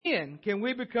then can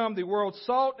we become the world's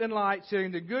salt and light,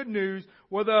 sharing the good news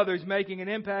with others, making an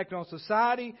impact on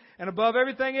society, and above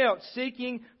everything else,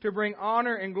 seeking to bring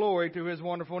honor and glory to His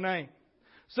wonderful name.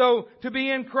 So, to be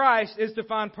in Christ is to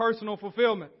find personal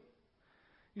fulfillment.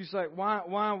 You say, why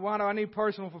do I need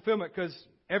personal fulfillment? Because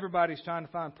everybody's trying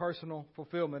to find personal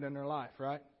fulfillment in their life,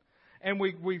 right? And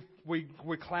we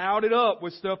cloud it up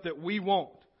with stuff that we want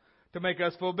to make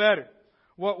us feel better.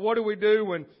 What do we do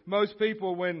when most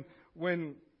people, when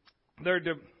they're,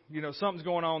 something's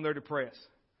going on, they're depressed?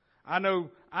 I know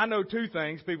two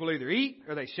things. People either eat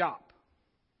or they shop.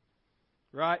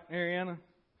 Right, Ariana?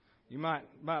 You might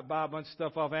buy a bunch of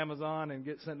stuff off Amazon and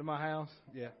get sent to my house.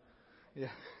 Yeah.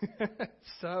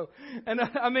 So, and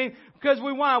I mean, because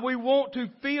we want to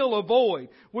fill a void.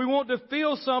 We want to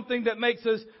feel something that makes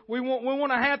us, we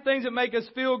want to have things that make us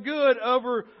feel good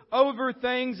over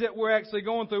things that we're actually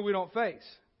going through we don't face.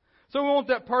 So we want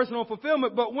that personal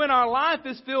fulfillment. But when our life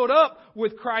is filled up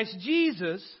with Christ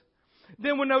Jesus,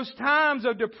 then when those times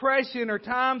of depression or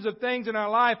times of things in our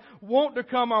life want to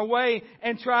come our way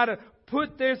and try to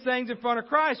put their things in front of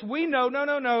Christ, we know,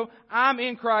 no, I'm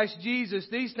in Christ Jesus.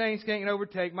 These things can't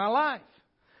overtake my life.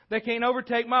 They can't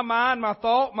overtake my mind, my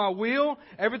thought, my will,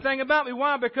 everything about me.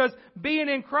 Why? Because being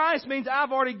in Christ means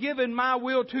I've already given my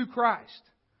will to Christ.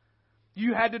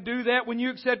 You had to do that when you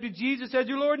accepted Jesus as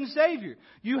your Lord and Savior.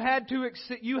 You had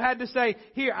to say,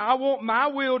 here, I want my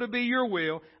will to be your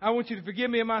will. I want you to forgive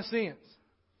me of my sins.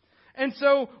 And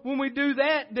so when we do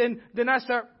that, then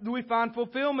we find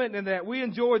fulfillment in that. We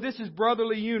enjoy, this is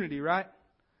brotherly unity, right?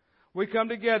 We come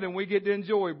together and we get to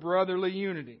enjoy brotherly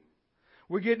unity.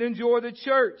 We get to enjoy the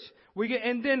church.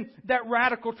 And then that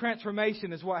radical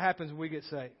transformation is what happens when we get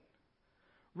saved.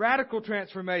 Radical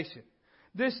transformation.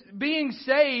 This being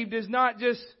saved is not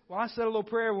just, I said a little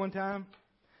prayer one time.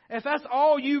 If that's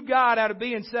all you got out of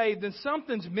being saved, then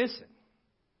something's missing.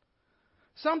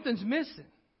 Something's missing.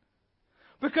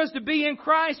 Because to be in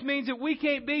Christ means that we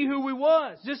can't be who we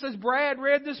was. Just as Brad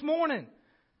read this morning.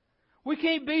 We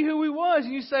can't be who we was.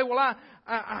 And you say,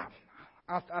 I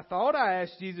thought I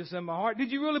asked Jesus in my heart.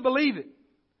 Did you really believe it?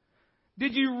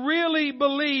 Did you really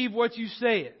believe what you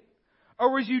said?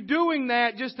 Or was you doing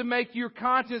that just to make your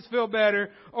conscience feel better?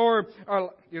 Or a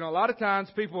lot of times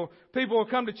people will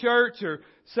come to church or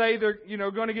say they're,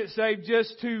 going to get saved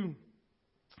just to,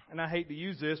 and I hate to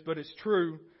use this, but it's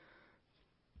true.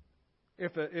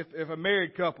 If a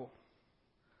married couple,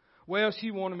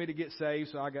 she wanted me to get saved,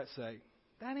 so I got saved.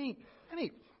 That ain't,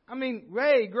 I mean,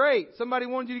 hey, great. Somebody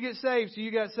wanted you to get saved, so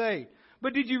you got saved.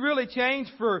 But did you really change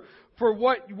for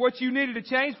what you needed to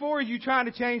change for, or are you trying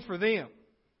to change for them?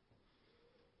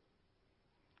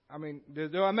 I mean,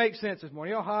 do I make sense this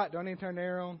morning? Y'all hot? Do I need to turn the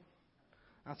air on?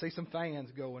 I see some fans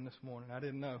going this morning. I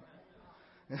didn't know.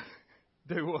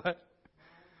 Do what?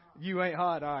 You ain't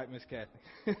hot? All right, Miss Kathy.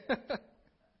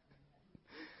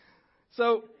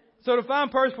 So to find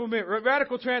personal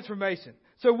radical transformation.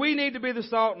 So we need to be the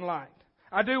salt and light.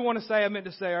 I do want to say, I meant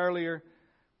to say earlier,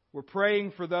 we're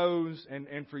praying for those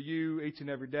and for you each and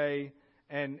every day.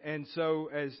 And so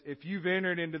if you've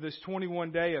entered into this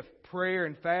 21 day of prayer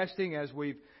and fasting as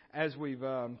we've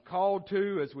called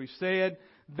to, as we've said,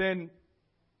 then,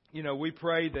 we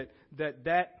pray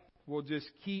that will just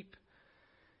keep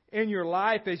in your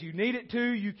life as you need it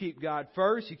to. You keep God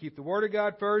first. You keep the Word of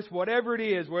God first. Whatever it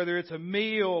is, whether it's a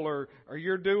meal or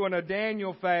you're doing a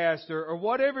Daniel fast or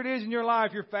whatever it is in your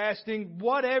life, you're fasting,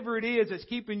 whatever it is that's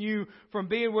keeping you from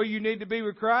being where you need to be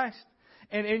with Christ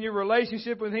and in your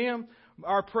relationship with Him,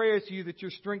 our prayer is to you that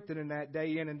you're strengthened in that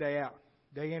day in and day out.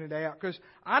 Day in and day out. Because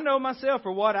I know myself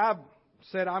for what I've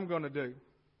said I'm going to do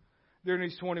during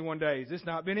these 21 days. It's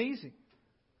not been easy.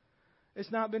 It's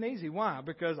not been easy. Why?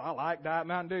 Because I like Diet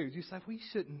Mountain Dews. You say,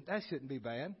 that shouldn't be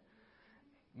bad.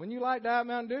 When you like Diet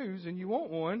Mountain Dews and you want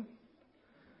one,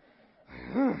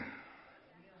 I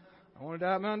want a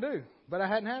Diet Mountain Dew. But I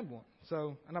hadn't had one.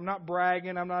 So, and I'm not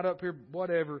bragging. I'm not up here,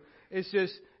 whatever. It's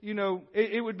just,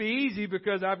 it would be easy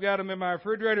because I've got them in my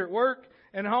refrigerator at work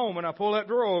and home. And I pull that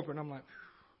drawer open. I'm like,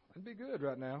 that'd be good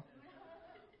right now.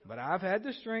 But I've had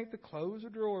the strength to close the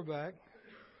drawer back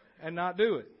and not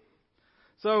do it.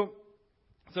 So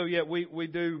yeah, we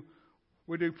do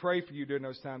pray for you during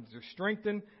those times that you're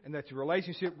strengthened and that your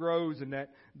relationship grows and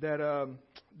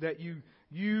that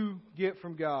you get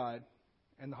from God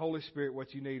and the Holy Spirit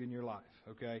what you need in your life.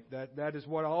 Okay, that is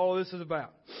what all of this is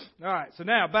about. All right, so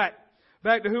now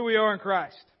back to who we are in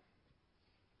Christ.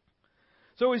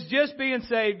 So is just being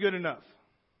saved good enough?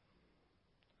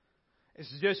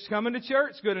 Is just coming to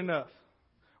church good enough?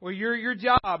 Well, your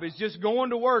job is just going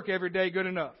to work every day good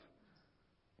enough?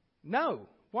 No.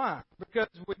 Why? Because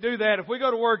we do that. If we go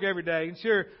to work every day, and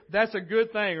sure, that's a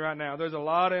good thing right now. There's a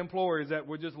lot of employers that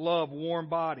would just love warm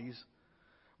bodies.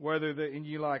 And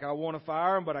you like, I want to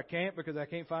fire them, but I can't because I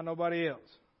can't find nobody else.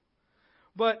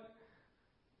 But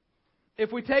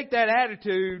if we take that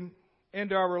attitude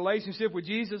into our relationship with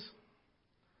Jesus,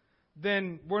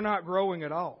 then we're not growing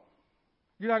at all.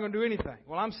 You're not going to do anything.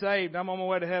 Well, I'm saved. I'm on my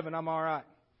way to heaven. I'm all right.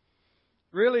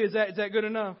 Really, is that good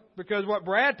enough? Because what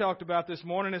Brad talked about this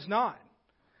morning is not.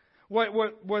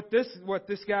 What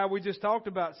this guy we just talked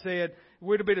about said,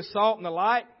 we're to be the salt and the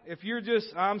light. If you're just,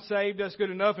 I'm saved, that's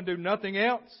good enough, and do nothing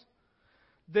else,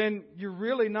 then you're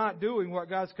really not doing what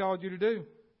God's called you to do,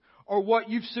 or what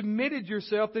you've submitted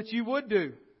yourself that you would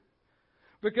do.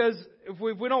 Because if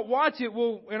we don't watch it,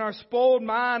 we'll, in our spoiled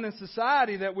mind and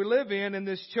society that we live in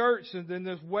this church and in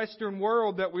this Western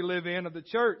world that we live in of the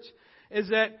church, is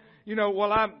that,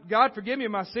 God forgive me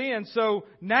of my sins, so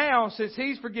now, since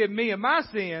He's forgiven me of my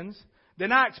sins,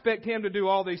 then I expect Him to do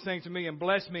all these things to me and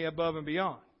bless me above and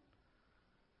beyond.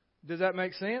 Does that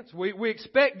make sense? We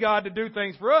expect God to do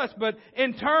things for us, but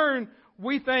in turn,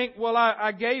 we think, well,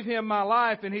 I gave Him my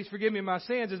life and He's forgiven me my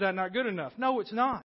sins. Is that not good enough? No, it's not.